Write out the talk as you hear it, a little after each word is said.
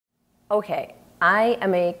Okay, I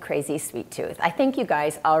am a crazy sweet tooth. I think you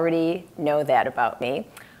guys already know that about me.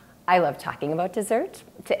 I love talking about dessert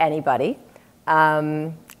to anybody.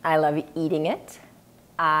 I love eating it.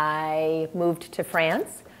 I moved to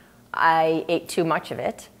France. I ate too much of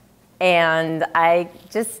it. And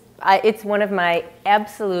it's one of my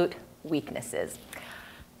absolute weaknesses.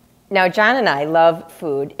 Now, John and I love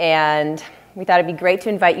food, and we thought it'd be great to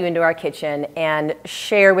invite you into our kitchen and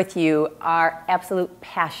share with you our absolute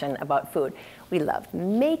passion about food. We love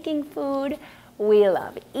making food, we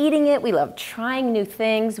love eating it, we love trying new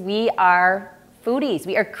things. We are foodies.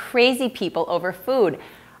 We are crazy people over food.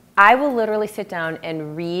 I will literally sit down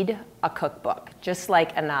and read a cookbook, just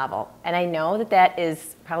like a novel. And I know that that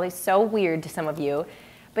is probably so weird to some of you,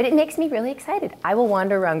 but it makes me really excited. I will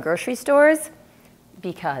wander around grocery stores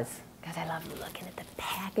because I love looking at the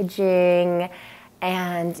packaging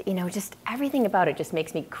and, you know, just everything about it just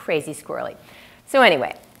makes me crazy squirrely. So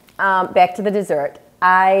anyway, back to the dessert.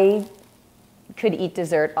 I could eat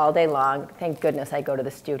dessert all day long. Thank goodness I go to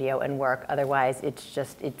the studio and work. Otherwise,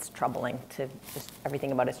 it's troubling.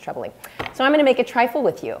 Everything about it's troubling. So I'm going to make a trifle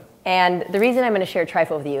with you. And the reason I'm going to share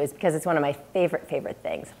trifle with you is because it's one of my favorite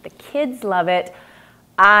things. The kids love it.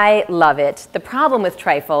 I love it. The problem with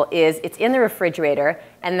trifle is it's in the refrigerator,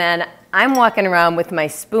 and then I'm walking around with my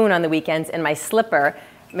spoon on the weekends and my slippers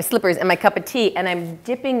and my cup of tea, and I'm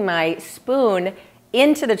dipping my spoon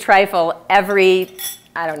into the trifle every,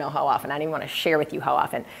 I don't know how often. I don't even want to share with you how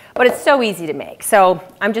often. But it's so easy to make. So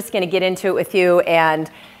I'm just going to get into it with you.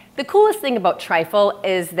 And the coolest thing about trifle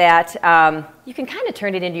is that you can kind of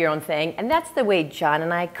turn it into your own thing. And that's the way John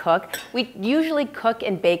and I cook. We usually cook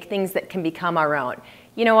and bake things that can become our own.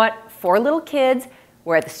 You know what? 4 little kids.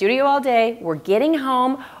 We're at the studio all day. We're getting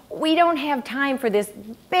home. We don't have time for this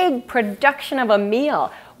big production of a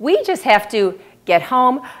meal. We just have to get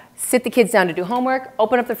home, sit the kids down to do homework,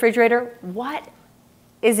 open up the refrigerator. What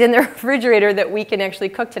is in the refrigerator that we can actually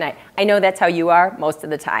cook tonight? I know that's how you are most of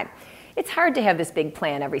the time. It's hard to have this big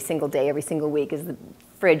plan every single day, every single week. Is the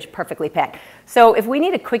fridge perfectly packed? So if we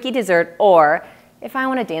need a quickie dessert, or if I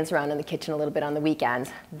want to dance around in the kitchen a little bit on the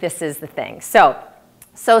weekends, this is the thing. So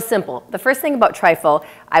simple. The first thing about trifle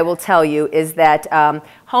I will tell you is that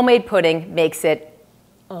homemade pudding makes it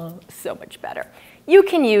so much better. You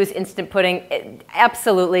can use instant pudding.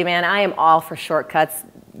 Absolutely, man. I am all for shortcuts.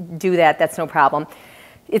 Do that. That's no problem.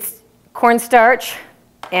 It's cornstarch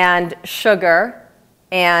and sugar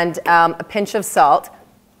and a pinch of salt.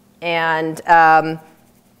 And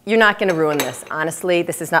you're not going to ruin this. Honestly,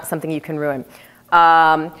 this is not something you can ruin.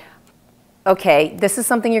 Okay, this is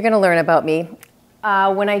something you're going to learn about me.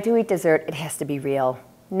 When I do eat dessert, it has to be real.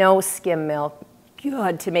 No skim milk.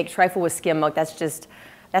 God, to make trifle with skim milk, that's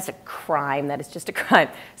a crime. That is just a crime.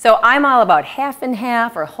 So I'm all about half and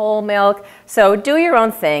half or whole milk. So do your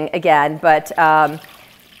own thing again, but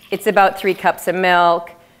it's about 3 cups of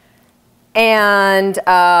milk. And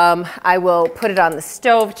I will put it on the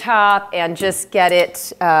stove top and just get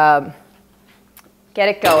it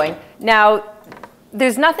going. Now,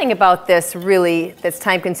 there's nothing about this really that's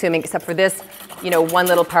time consuming except for this, you know, one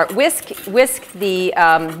little part. Whisk the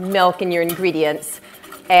milk and your ingredients,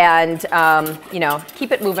 and you know,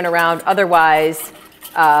 keep it moving around. Otherwise,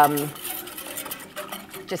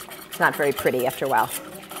 just it's not very pretty after a while.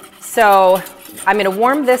 So I'm going to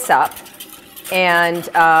warm this up, and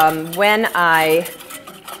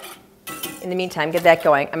in the meantime, get that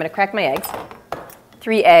going. I'm going to crack my eggs.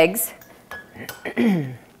 3 eggs.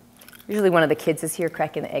 Usually one of the kids is here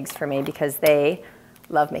cracking the eggs for me because they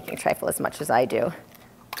love making trifle as much as I do.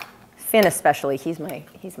 Finn especially, he's my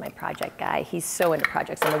project guy. He's so into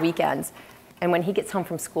projects on the weekends. And when he gets home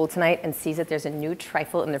from school tonight and sees that there's a new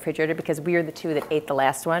trifle in the refrigerator because we are the 2 that ate the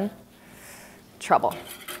last one, trouble.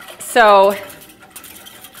 So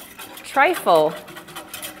trifle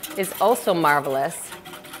is also marvelous.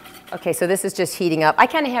 Okay, so this is just heating up. I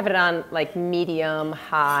kind of have it on like medium,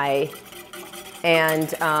 high,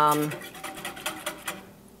 and I'll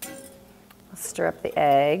stir up the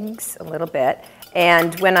eggs a little bit.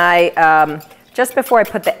 And when just before I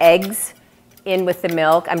put the eggs in with the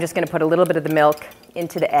milk, I'm just going to put a little bit of the milk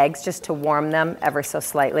into the eggs just to warm them ever so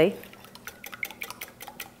slightly,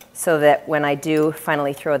 so that when I do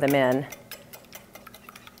finally throw them in,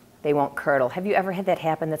 they won't curdle. Have you ever had that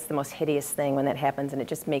happen? That's the most hideous thing when that happens, and it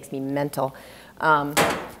just makes me mental. And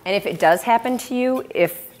if it does happen to you,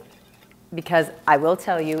 because I will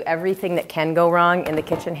tell you, everything that can go wrong in the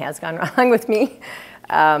kitchen has gone wrong with me,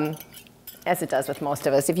 as it does with most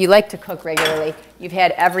of us. If you like to cook regularly, you've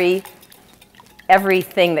had everything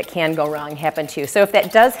that can go wrong happen to you. So if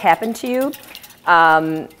that does happen to you,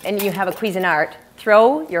 and you have a Cuisinart,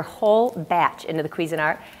 throw your whole batch into the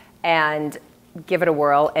Cuisinart and give it a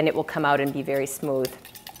whirl, and it will come out and be very smooth.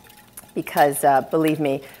 Because believe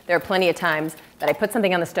me, there are plenty of times that I put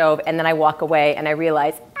something on the stove and then I walk away and I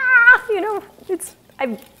realize, you know,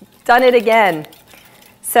 I've done it again.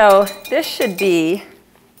 So this should be,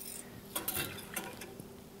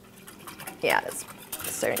 yeah, it's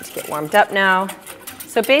starting to get warmed up now.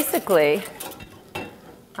 So basically,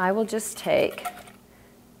 I will just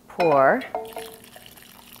pour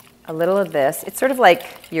a little of this. It's sort of like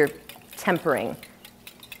you're tempering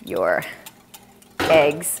your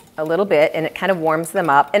eggs a little bit, and it kind of warms them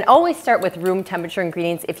up. And always start with room temperature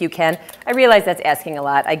ingredients if you can. I realize that's asking a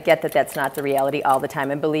lot. I get that that's not the reality all the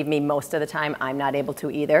time, and believe me, most of the time I'm not able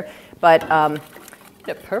to either. But in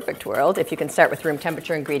a perfect world, if you can start with room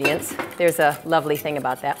temperature ingredients, there's a lovely thing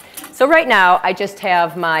about that. So right now, I just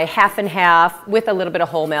have my half and half with a little bit of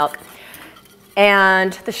whole milk,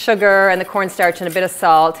 and the sugar and the cornstarch and a bit of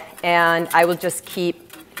salt, and I will just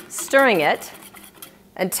keep stirring it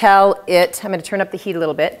until it, I'm going to turn up the heat a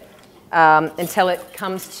little bit, until it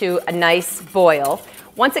comes to a nice boil.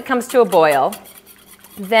 Once it comes to a boil,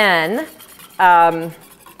 then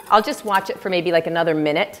I'll just watch it for maybe like another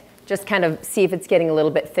minute, just kind of see if it's getting a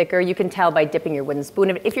little bit thicker. You can tell by dipping your wooden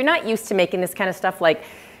spoon. If you're not used to making this kind of stuff, like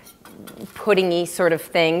pudding-y sort of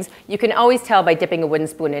things, you can always tell by dipping a wooden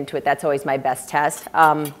spoon into it. That's always my best test.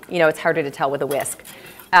 You know, it's harder to tell with a whisk.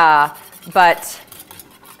 But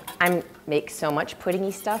I make so much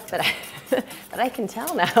pudding-y stuff that I can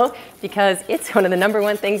tell now, because it's one of the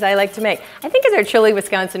 #1 things I like to make. I think it's our chilly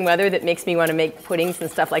Wisconsin weather that makes me want to make puddings and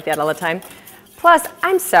stuff like that all the time. Plus,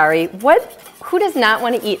 I'm sorry, who does not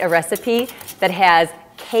want to eat a recipe that has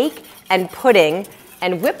cake and pudding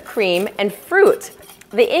and whipped cream and fruit?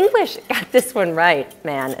 The English got this one right,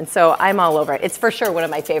 man, and so I'm all over it. It's for sure one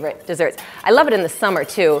of my favorite desserts. I love it in the summer,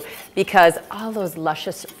 too, because all those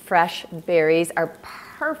luscious, fresh berries are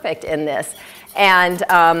perfect in this. And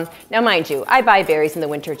now, mind you, I buy berries in the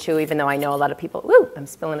winter, too, even though I know a lot of people, woo, I'm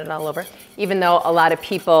spilling it all over, even though a lot of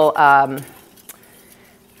people,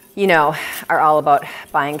 you know, are all about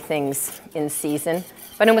buying things in season.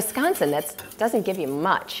 But in Wisconsin, that doesn't give you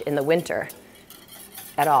much in the winter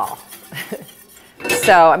at all.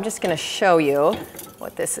 So I'm just going to show you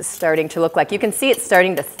what this is starting to look like. You can see it's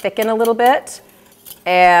starting to thicken a little bit,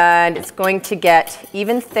 and it's going to get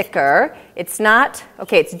even thicker. It's not,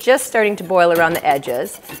 okay, it's just starting to boil around the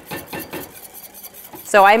edges.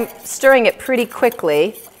 So I'm stirring it pretty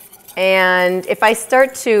quickly, and if I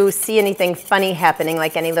start to see anything funny happening,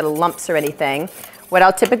 like any little lumps or anything, what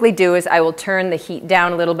I'll typically do is I will turn the heat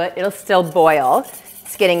down a little bit. It'll still boil.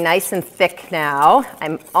 It's getting nice and thick now.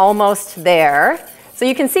 I'm almost there. So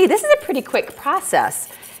you can see this is a pretty quick process.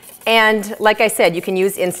 And like I said, you can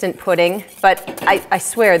use instant pudding, but I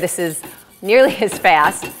swear this is nearly as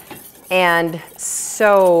fast and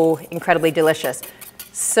so incredibly delicious.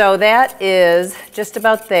 So that is just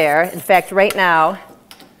about there. In fact, right now,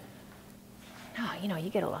 oh, you know, you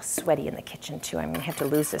get a little sweaty in the kitchen too. I'm gonna have to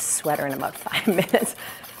lose this sweater in about 5 minutes.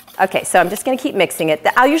 Okay, so I'm just gonna keep mixing it.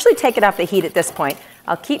 I'll usually take it off the heat at this point.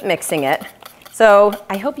 I'll keep mixing it. So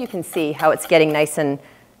I hope you can see how it's getting nice, and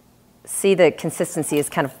see the consistency is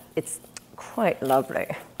kind of, it's quite lovely.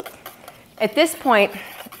 At this point,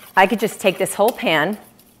 I could just take this whole pan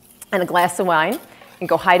and a glass of wine and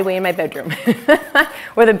go hide away in my bedroom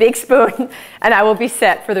with a big spoon, and I will be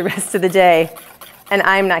set for the rest of the day. And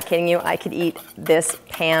I'm not kidding you, I could eat this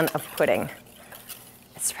pan of pudding.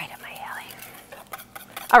 It's right up my alley.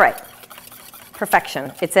 All right,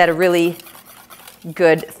 perfection. It's at a really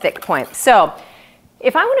good thick point. So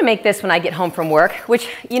if I want to make this when I get home from work, which,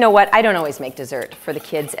 you know what, I don't always make dessert for the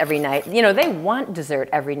kids every night. You know, they want dessert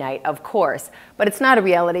every night, of course, but it's not a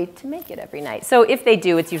reality to make it every night. So if they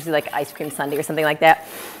do, it's usually like ice cream sundae or something like that.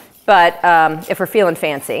 But if we're feeling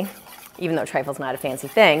fancy, even though trifle's not a fancy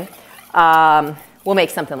thing, we'll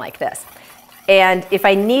make something like this. And if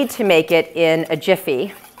I need to make it in a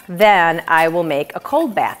jiffy, then I will make a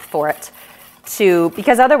cold bath for it.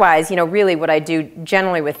 Because otherwise, you know, really what I do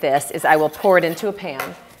generally with this is I will pour it into a pan.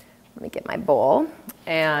 Let me get my bowl.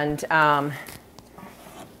 And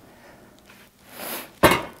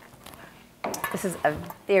this is a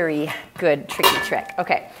very good, tricky trick.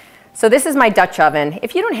 Okay, so this is my Dutch oven.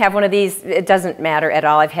 If you don't have one of these, it doesn't matter at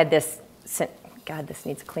all. I've had this since, God, this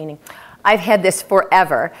needs cleaning. I've had this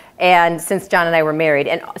forever, and since John and I were married.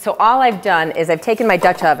 And so all I've done is I've taken my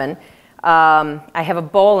Dutch oven, I have a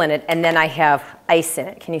bowl in it, and then I have ice in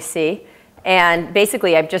it. Can you see? And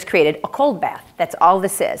basically, I've just created a cold bath. That's all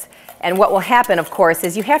this is. And what will happen, of course,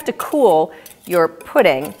 is you have to cool your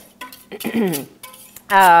pudding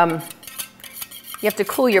you have to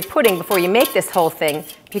cool your pudding before you make this whole thing,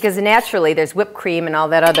 because naturally there's whipped cream and all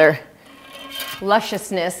that other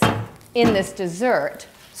lusciousness in this dessert.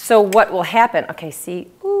 So what will happen, okay,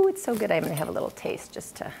 see, ooh, it's so good. I'm going to have a little taste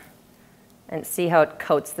just to, and see how it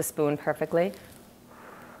coats the spoon perfectly.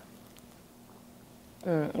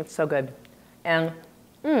 It's so good. And,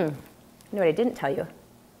 you know what I didn't tell you?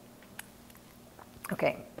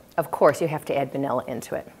 Okay, of course you have to add vanilla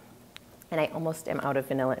into it. And I almost am out of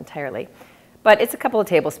vanilla entirely. But it's a couple of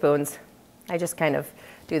tablespoons. I just kind of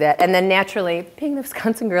do that. And then naturally, being the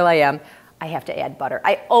Wisconsin girl I am, I have to add butter.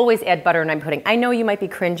 I always add butter when I'm pudding. I know you might be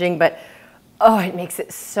cringing, but oh, it makes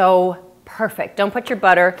it so perfect. Don't put your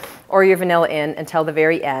butter or your vanilla in until the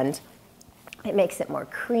very end. It makes it more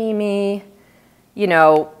creamy. You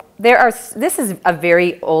know, this is a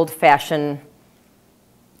very old-fashioned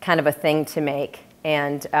kind of a thing to make.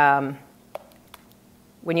 And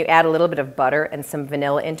when you add a little bit of butter and some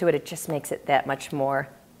vanilla into it, it just makes it that much more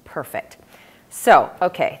perfect. So,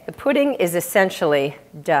 okay, the pudding is essentially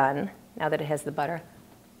done now that it has the butter.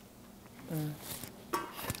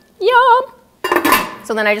 Yum!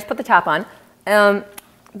 So then I just put the top on.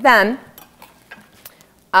 Then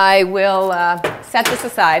I will set this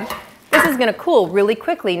aside. This is going to cool really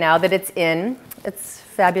quickly now that it's in its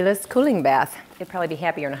fabulous cooling bath. It'd probably be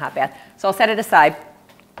happier in a hot bath. So I'll set it aside.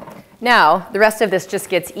 Now, the rest of this just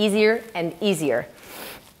gets easier and easier.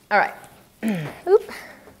 All right. Oop.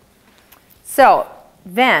 So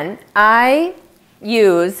then I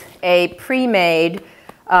use a pre-made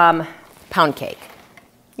pound cake.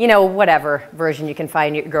 You know, whatever version you can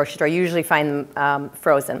find at your grocery store. You usually find them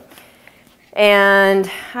frozen.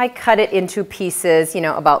 And I cut it into pieces, you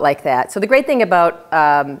know, about like that. So the great thing about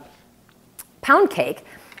pound cake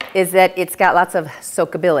is that it's got lots of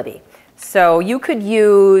soakability. So you could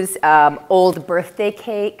use old birthday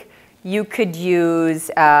cake. You could use,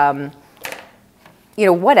 you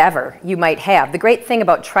know, whatever you might have. The great thing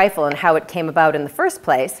about trifle and how it came about in the first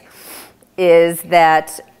place is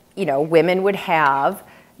that, you know, women would have,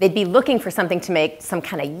 they'd be looking for something to make some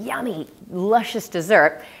kind of yummy, luscious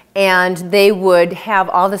dessert, and they would have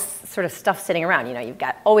all this sort of stuff sitting around. You know, you've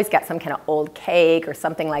always got some kind of old cake or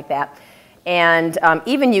something like that. And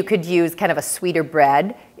even you could use kind of a sweeter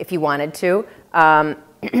bread if you wanted to. And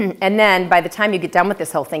then by the time you get done with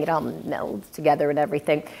this whole thing, it all melds together and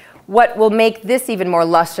everything. What will make this even more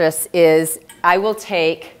luscious is I will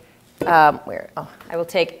take, I will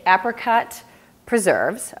take apricot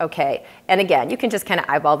preserves, okay. And again, you can just kind of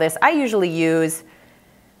eyeball this. I usually use,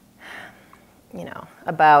 you know,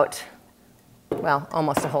 about, well,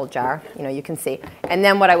 almost a whole jar, you know, you can see. And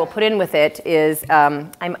then what I will put in with it is,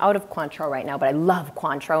 I'm out of Cointreau right now, but I love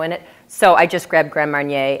Cointreau in it. So I just grab Grand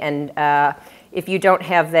Marnier, and if you don't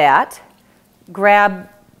have that, grab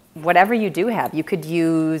whatever you do have. You could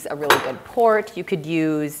use a really good port. You could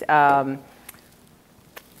use, a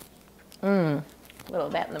little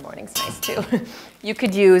of that in the morning's nice too. You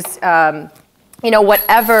could use, you know,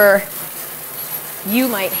 whatever you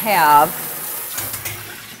might have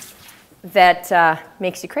that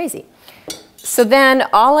makes you crazy. So then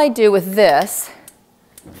all I do with this,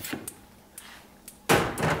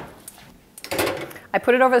 I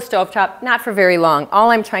put it over the stovetop, not for very long.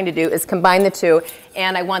 All I'm trying to do is combine the two,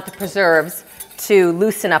 and I want the preserves to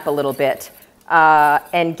loosen up a little bit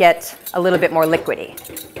and get a little bit more liquidy.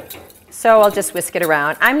 So I'll just whisk it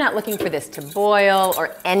around. I'm not looking for this to boil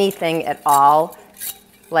or anything at all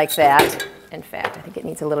like that. In fact, I think it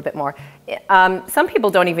needs a little bit more. Some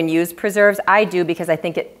people don't even use preserves. I do because I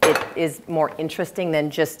think it is more interesting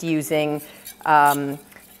than just using,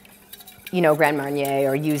 you know, Grand Marnier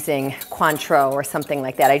or using Cointreau or something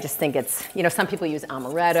like that. I just think it's, you know, some people use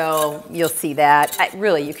amaretto. You'll see that.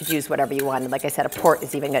 Really, you could use whatever you wanted. Like I said, a port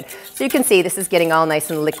is even good. So you can see this is getting all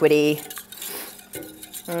nice and liquidy.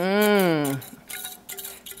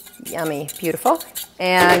 Yummy, beautiful.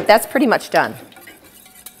 And that's pretty much done.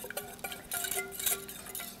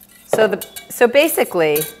 So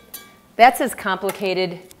basically, that's as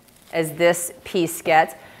complicated as this piece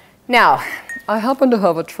gets. Now, I happen to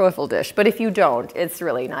have a trifle dish, but if you don't, it's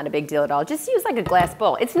really not a big deal at all. Just use like a glass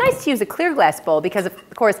bowl. It's nice to use a clear glass bowl because,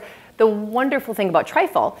 of course, the wonderful thing about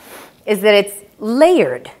trifle is that it's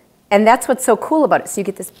layered. And that's what's so cool about it. So you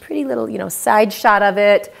get this pretty little, you know, side shot of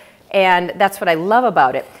it, and that's what I love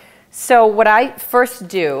about it. So what I first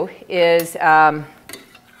do is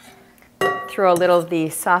throw a little of the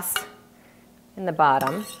sauce in the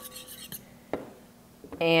bottom.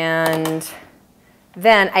 And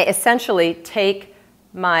then I essentially take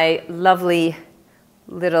my lovely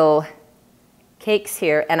little cakes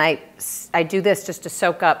here, and I do this just to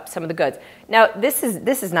soak up some of the goods. Now, this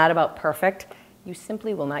is not about perfect. you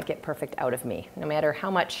simply will not get perfect out of me. No matter how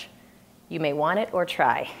much you may want it or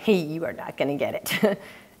try, you are not going to get it.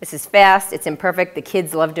 This is fast, it's imperfect, the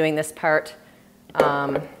kids love doing this part.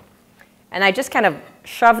 And I just kind of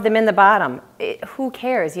shove them in the bottom. Who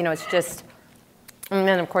cares? You know, it's just, and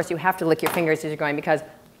then of course you have to lick your fingers as you're going because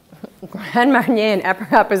Grand Marnier and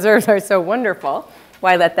apricot preserves are so wonderful.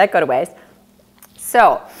 Why let that go to waste?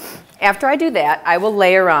 So, after I do that, I will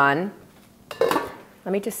layer on,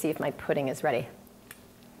 let me just see if my pudding is ready.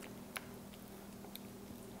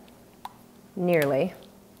 Nearly.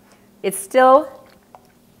 It's still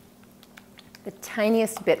the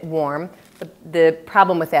tiniest bit warm. The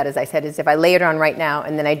problem with that, as I said, is if I lay it on right now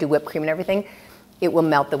and then I do whipped cream and everything, it will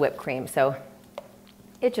melt the whipped cream. So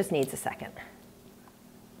it just needs a second.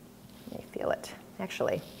 Let me feel it.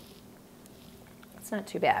 Actually, it's not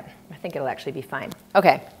too bad. I think it'll actually be fine.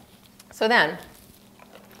 Okay, so then,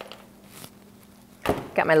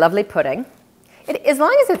 got my lovely pudding. As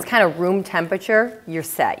long as it's kind of room temperature, you're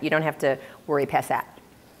set. You don't have to worry past that.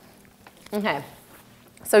 Okay,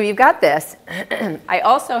 so you've got this. I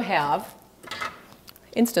also have,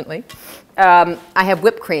 instantly, I have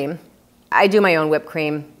whipped cream. I do my own whipped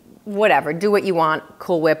cream, whatever. Do what you want,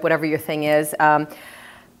 Cool Whip, whatever your thing is.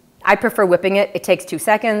 I prefer whipping it. It takes 2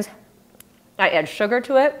 seconds. I add sugar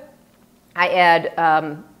to it. I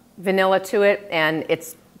add vanilla to it, and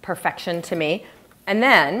it's perfection to me. And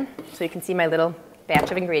then, so you can see my little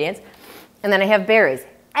batch of ingredients, and then I have berries.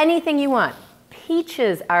 Anything you want.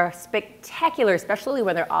 Peaches are spectacular, especially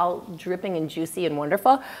when they're all dripping and juicy and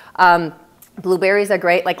wonderful. Blueberries are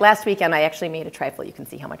great. Like last weekend, I actually made a trifle. You can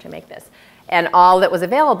see how much I make this. And all that was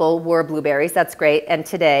available were blueberries. That's great. And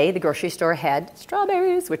today, the grocery store had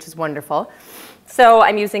strawberries, which is wonderful. So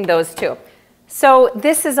I'm using those too. So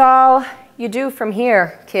this is all you do from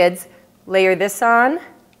here, kids. Layer this on.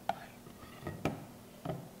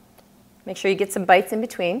 Make sure you get some bites in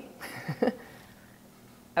between.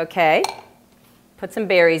 Okay. Put some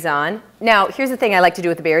berries on. Now, here's the thing I like to do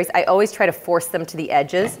with the berries. I always try to force them to the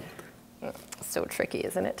edges. So tricky,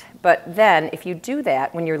 isn't it? But then, if you do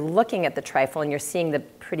that, when you're looking at the trifle and you're seeing the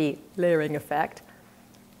pretty layering effect,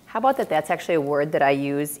 how about that that's actually a word that I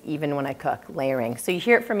use even when I cook, layering. So you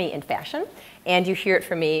hear it from me in fashion, and you hear it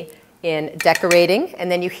from me in decorating, and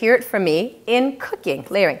then you hear it from me in cooking,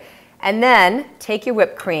 layering. And then take your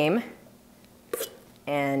whipped cream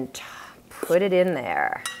and put it in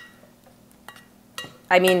there.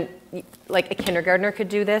 I mean, like a kindergartner could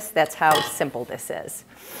do this. That's how simple this is.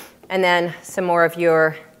 And then some more of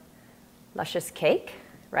your luscious cake,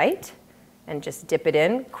 right? And just dip it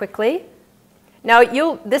in quickly. Now,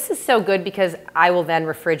 this is so good because I will then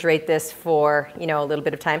refrigerate this for, a little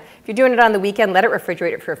bit of time. If you're doing it on the weekend, let it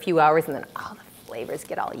refrigerate it for a few hours, and then all the flavors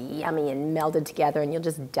get all yummy and melded together, and you'll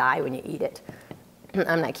just die when you eat it.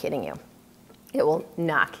 I'm not kidding you. It will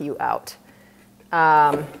knock you out.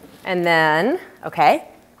 And then, okay,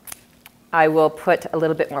 I will put a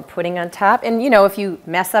little bit more pudding on top. And if you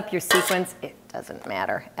mess up your sequence, it doesn't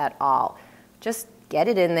matter at all. Just get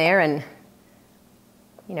it in there and,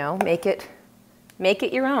 make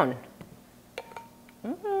it your own.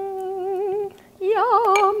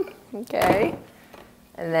 Yum. Okay.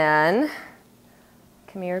 And then,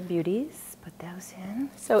 come here, beauties. Put those in.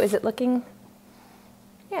 So is it looking,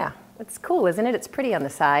 yeah, it's cool, isn't it? It's pretty on the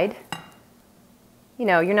side.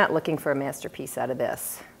 You're not looking for a masterpiece out of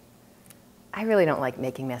this. I really don't like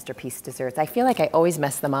making masterpiece desserts. I feel like I always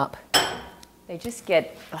mess them up. They just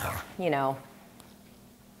get,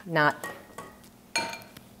 not,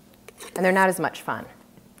 and they're not as much fun.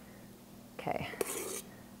 Okay,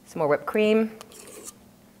 some more whipped cream.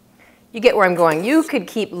 You get where I'm going. You could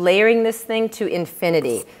keep layering this thing to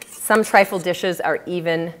infinity. Some trifle dishes are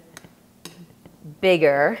even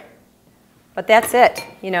bigger, but that's it.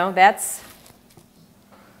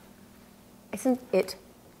 Isn't it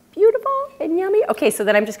beautiful and yummy? Okay, so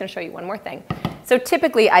then I'm just going to show you one more thing. So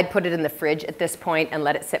typically I'd put it in the fridge at this point and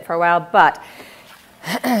let it sit for a while, but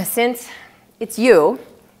since it's you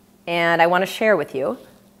and I want to share with you,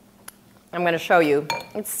 I'm going to show you.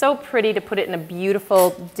 It's so pretty to put it in a beautiful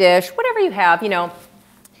dish, whatever you have,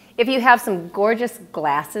 If you have some gorgeous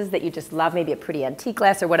glasses that you just love, maybe a pretty antique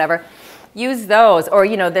glass or whatever, use those. Or,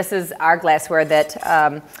 this is our glassware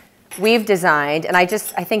that we've designed, and I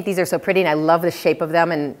think these are so pretty, and I love the shape of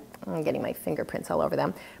them, and I'm getting my fingerprints all over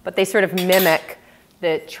them, but they sort of mimic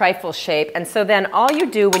the trifle shape. And so then all you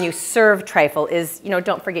do when you serve trifle is,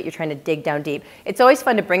 don't forget you're trying to dig down deep. It's always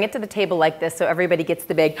fun to bring it to the table like this so everybody gets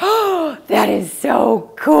the big, oh, that is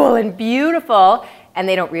so cool and beautiful, and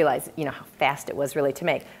they don't realize, how fast it was really to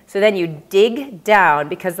make. So then you dig down,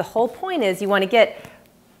 because the whole point is you want to get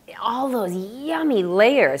all those yummy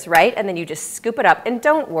layers, right? And then you just scoop it up. And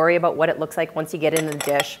don't worry about what it looks like once you get it in the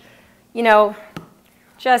dish. You know,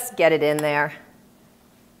 just get it in there.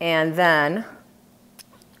 And then,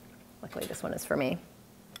 luckily this one is for me.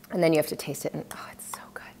 And then you have to taste it, and oh, it's so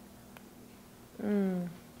good.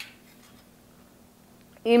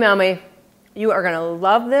 Email me. You are gonna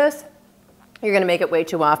love this. You're gonna make it way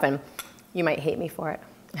too often. You might hate me for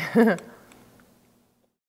it.